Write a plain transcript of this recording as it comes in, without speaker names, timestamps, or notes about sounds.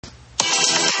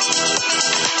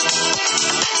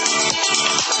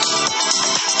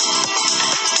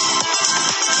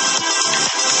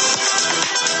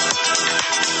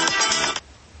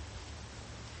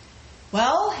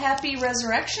Happy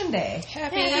Resurrection Day.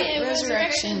 Happy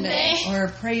Resurrection Day. Or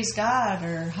praise God,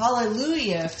 or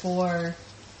hallelujah for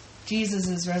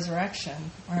Jesus'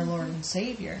 resurrection, our Lord and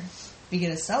Savior. We get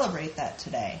to celebrate that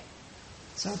today.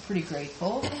 So I'm pretty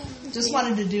grateful. Just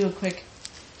wanted to do a quick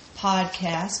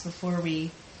podcast before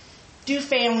we do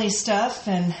family stuff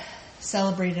and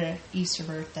celebrate an Easter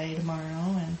birthday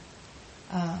tomorrow.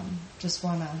 And just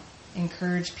want to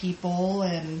encourage people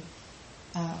and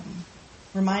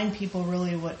remind people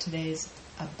really what today's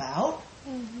about.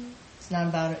 Mm-hmm. It's not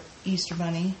about an Easter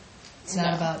bunny. It's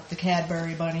not about the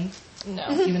Cadbury bunny. No.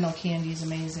 Even though candy is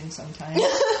amazing sometimes.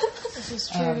 This is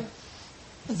true.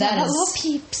 That is little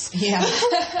peeps. Yeah.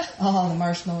 Oh, the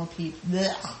marshmallow peeps.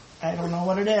 Blech. I don't know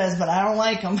what it is, but I don't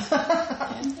like them.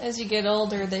 As you get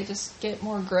older, they just get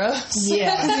more gross.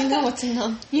 Yeah. You know what's in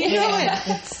them. You know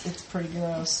it. It's pretty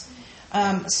gross.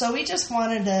 So we just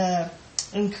wanted to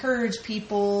encourage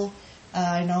people.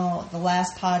 I know the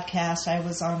last podcast I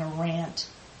was on a rant,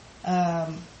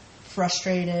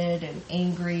 frustrated and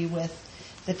angry with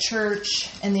the church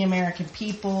and the American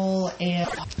people, and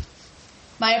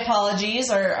my apologies.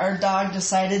 Our dog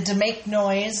decided to make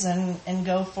noise and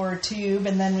go for a tube,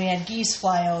 and then we had geese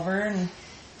fly over, and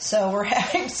so we're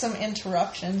having some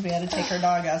interruptions. We had to take our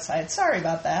dog outside. Sorry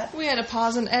about that. We had to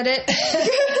pause and edit.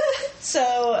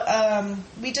 So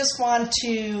we just want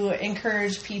to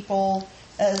encourage people,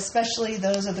 especially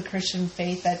those of the Christian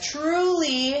faith, that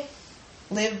truly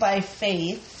live by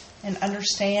faith and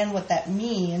understand what that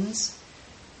means.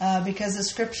 Because the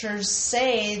scriptures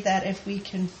say that if we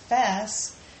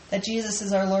confess that Jesus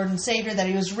is our Lord and Savior, that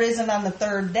He was risen on the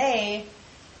third day,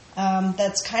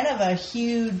 that's kind of a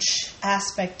huge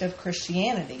aspect of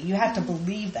Christianity. You have to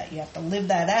believe that. You have to live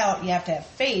that out. You have to have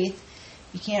faith.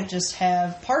 You can't just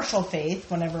have partial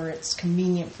faith whenever it's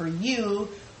convenient for you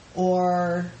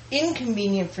or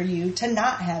inconvenient for you to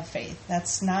not have faith.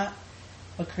 That's not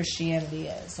what Christianity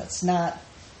is. That's not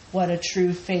what a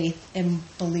true faith and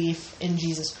belief in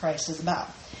Jesus Christ is about.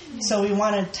 Mm-hmm. So we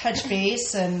want to touch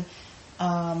base and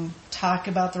talk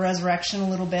about the resurrection a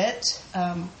little bit.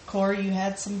 Corey, you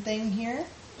had something here?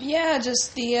 Yeah,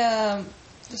 just the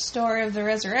story of the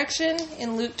resurrection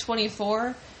in Luke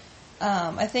 24.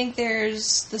 I think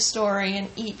there's the story in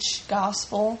each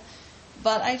gospel,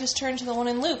 but I just turned to the one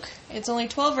in Luke. It's only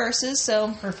 12 verses,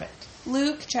 so perfect.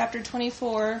 Luke chapter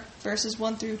 24, verses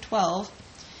 1 through 12.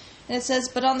 And it says,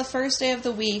 "But on the first day of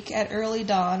the week, at early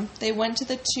dawn, they went to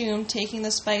the tomb, taking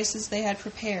the spices they had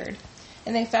prepared.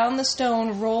 And they found the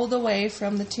stone rolled away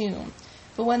from the tomb.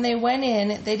 But when they went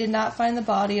in, they did not find the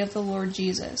body of the Lord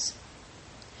Jesus.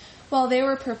 While they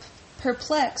were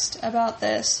perplexed about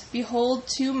this, behold,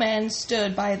 two men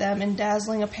stood by them in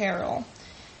dazzling apparel.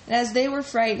 And as they were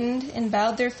frightened and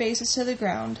bowed their faces to the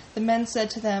ground, the men said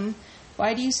to them,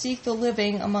 'Why do you seek the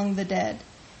living among the dead?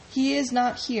 He is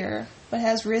not here, but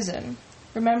has risen.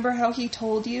 Remember how he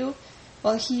told you,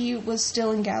 while he was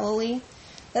still in Galilee,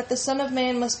 that the Son of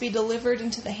Man must be delivered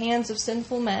into the hands of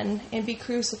sinful men and be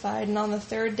crucified, and on the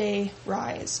third day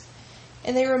rise.'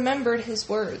 And they remembered his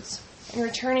words. And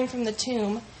returning from the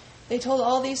tomb, they told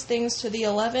all these things to the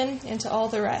 11 and to all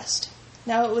the rest.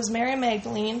 Now it was Mary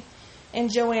Magdalene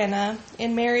and Joanna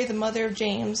and Mary the mother of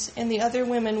James and the other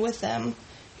women with them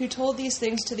who told these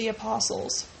things to the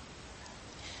apostles.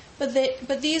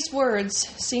 But these words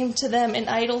seemed to them an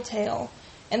idle tale,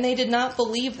 and they did not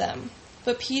believe them.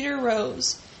 But Peter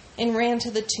rose and ran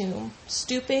to the tomb.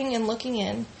 Stooping and looking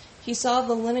in, he saw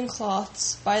the linen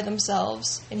cloths by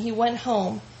themselves, and he went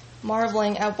home,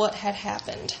 marveling at what had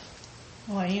happened."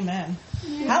 Oh, amen.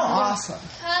 Yeah. How awesome.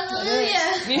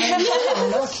 Hallelujah. Yeah.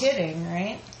 No kidding,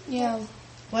 right? Yeah.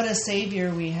 What a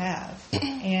Savior we have,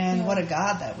 and what a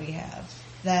God that we have,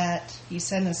 that He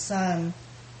sent His Son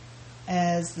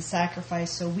as the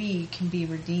sacrifice so we can be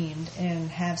redeemed and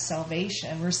have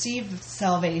salvation, receive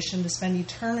salvation to spend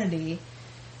eternity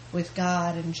with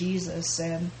God and Jesus.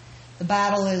 And the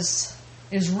battle is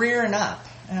rearing up.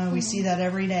 We see that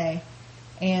every day.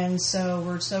 And so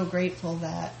we're so grateful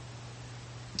that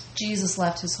Jesus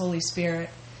left His Holy Spirit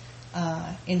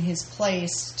in His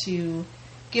place to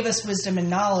give us wisdom and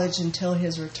knowledge until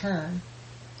His return.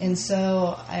 And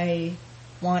so I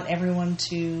want everyone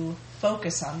to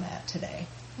focus on that today.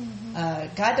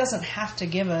 Mm-hmm. God doesn't have to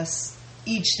give us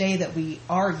each day that we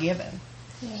are given.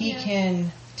 Yeah. He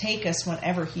can take us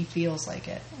whenever He feels like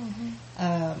it.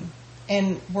 Mm-hmm.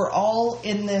 And we're all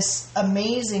in this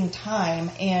amazing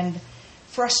time and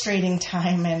frustrating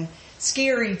time and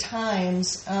scary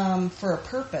times for a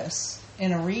purpose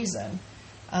and a reason.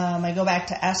 I go back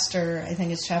to Esther, I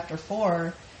think it's chapter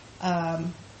 4,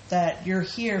 that you're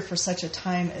here for such a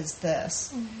time as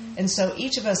this. Mm-hmm. And so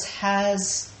each of us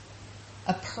has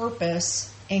a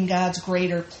purpose in God's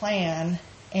greater plan,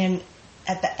 and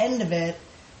at the end of it,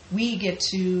 we get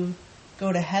to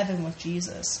go to heaven with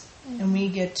Jesus, and we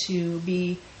get to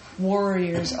be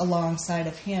warriors alongside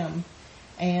of him.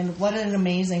 And what an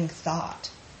amazing thought.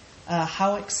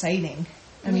 How exciting.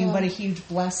 I mean, what a huge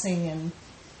blessing. And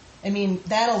I mean,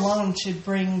 that alone should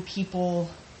bring people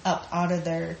up out of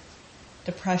their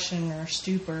depression or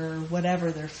stupor or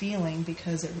whatever they're feeling,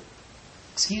 because it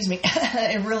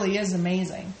really is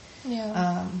amazing.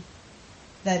 Yeah.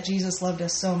 That Jesus loved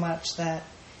us so much that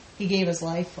he gave his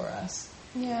life for us.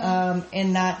 Yeah.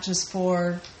 And not just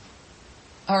for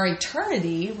our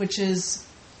eternity, which is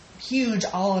huge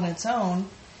all on its own,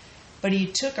 but he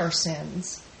took our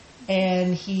sins,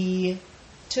 and he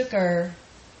took our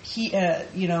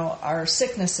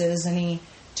sicknesses, and he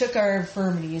took our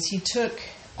infirmities. He took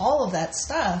all of that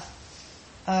stuff,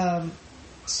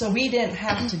 so we didn't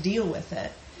have to deal with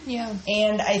it. Yeah.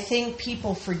 And I think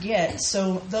people forget.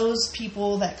 So those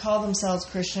people that call themselves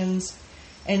Christians,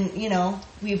 and,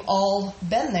 we've all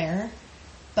been there,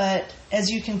 but as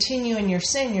you continue in your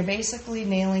sin, you're basically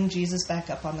nailing Jesus back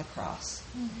up on the cross.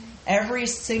 Mm-hmm. Every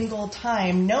single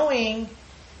time, knowing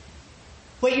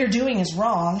what you're doing is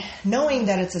wrong, knowing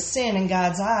that it's a sin in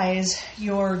God's eyes,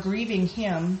 you're grieving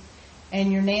him,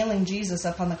 and you're nailing Jesus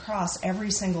up on the cross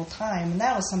every single time. And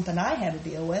that was something I had to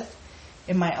deal with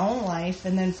in my own life.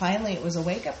 And then finally it was a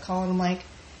wake-up call, and I'm like,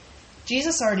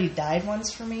 Jesus already died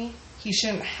once for me. He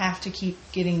shouldn't have to keep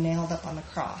getting nailed up on the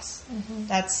cross.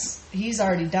 Mm-hmm. He's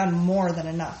already done more than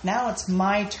enough. Now it's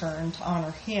my turn to honor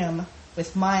him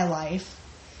with my life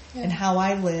and how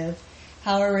I live,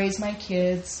 how I raise my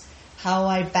kids, how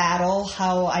I battle,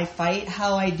 how I fight,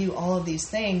 how I do all of these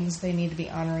things. They need to be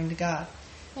honoring to God.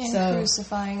 And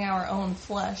crucifying our own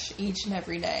flesh each and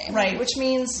every day. Right, which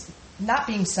means not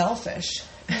being selfish.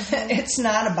 Mm-hmm. It's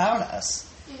not about us.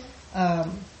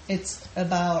 Yeah. It's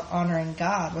about honoring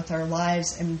God with our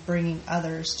lives and bringing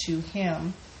others to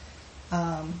him,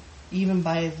 even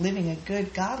by living a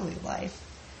good, godly life.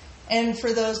 And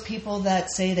for those people that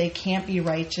say they can't be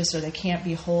righteous or they can't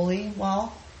be holy,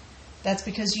 well, that's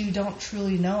because you don't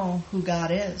truly know who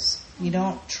God is. You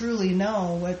don't truly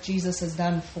know what Jesus has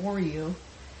done for you,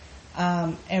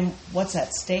 and what's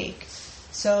at stake.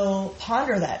 So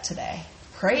ponder that today.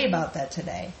 Pray about that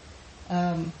today.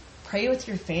 Pray with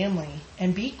your family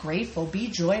and be grateful, be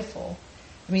joyful.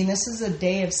 I mean, this is a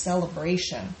day of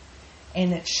celebration,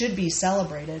 and it should be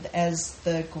celebrated as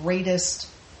the greatest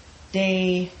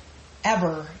day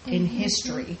ever in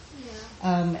history.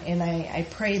 Yeah. And I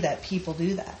pray that people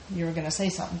do that. You were going to say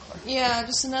something, Courtney. Yeah,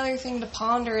 just another thing to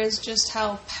ponder is just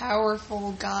how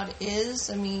powerful God is.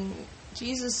 I mean,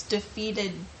 Jesus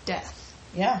defeated death.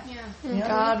 Yeah. Yeah.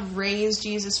 God raised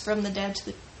Jesus from the dead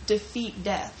to defeat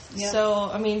death. Yeah. So,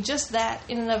 I mean, just that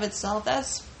in and of itself,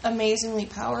 that's amazingly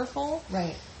powerful.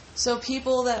 Right. So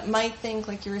people that might think,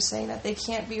 like you were saying, that they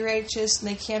can't be righteous and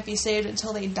they can't be saved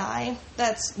until they die,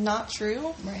 that's not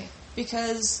true. Right.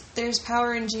 Because there's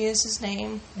power in Jesus'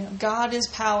 name. Yeah. God is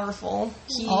powerful.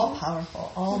 All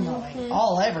powerful, all knowing,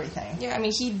 all everything. Yeah, I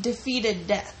mean, he defeated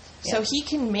death. Yeah. So he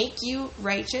can make you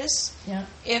righteous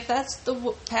if that's the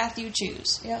path you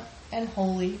choose. Yeah. And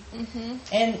holy. Mm-hmm.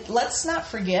 And let's not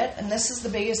forget, and this is the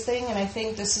biggest thing, and I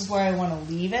think this is where I want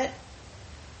to leave it,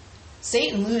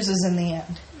 Satan loses in the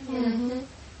end. Mm-hmm.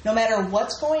 No matter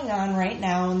what's going on right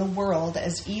now in the world,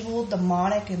 as evil,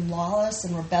 demonic, and lawless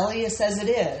and rebellious as it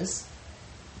is,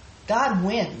 God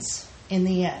wins in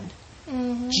the end.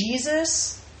 Mm-hmm.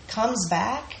 Jesus comes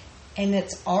back, and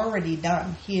it's already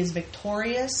done. He is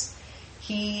victorious.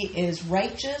 He is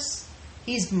righteous.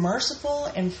 He's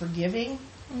merciful and forgiving.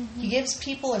 Mm-hmm. He gives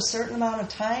people a certain amount of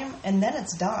time, and then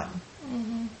it's done.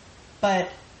 Mm-hmm.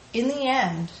 But in the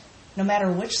end, no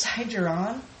matter which side you're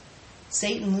on,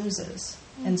 Satan loses.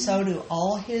 Mm-hmm. And so do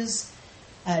all his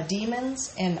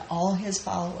demons and all his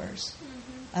followers.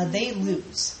 Mm-hmm. They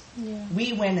lose. Yeah.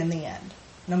 We win in the end,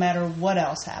 no matter what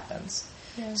else happens.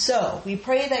 Yeah. So we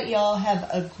pray that y'all have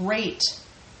a great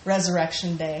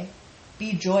Resurrection Day.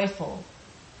 Be joyful.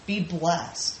 Be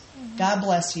blessed. Mm-hmm. God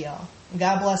bless y'all.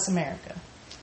 God bless America.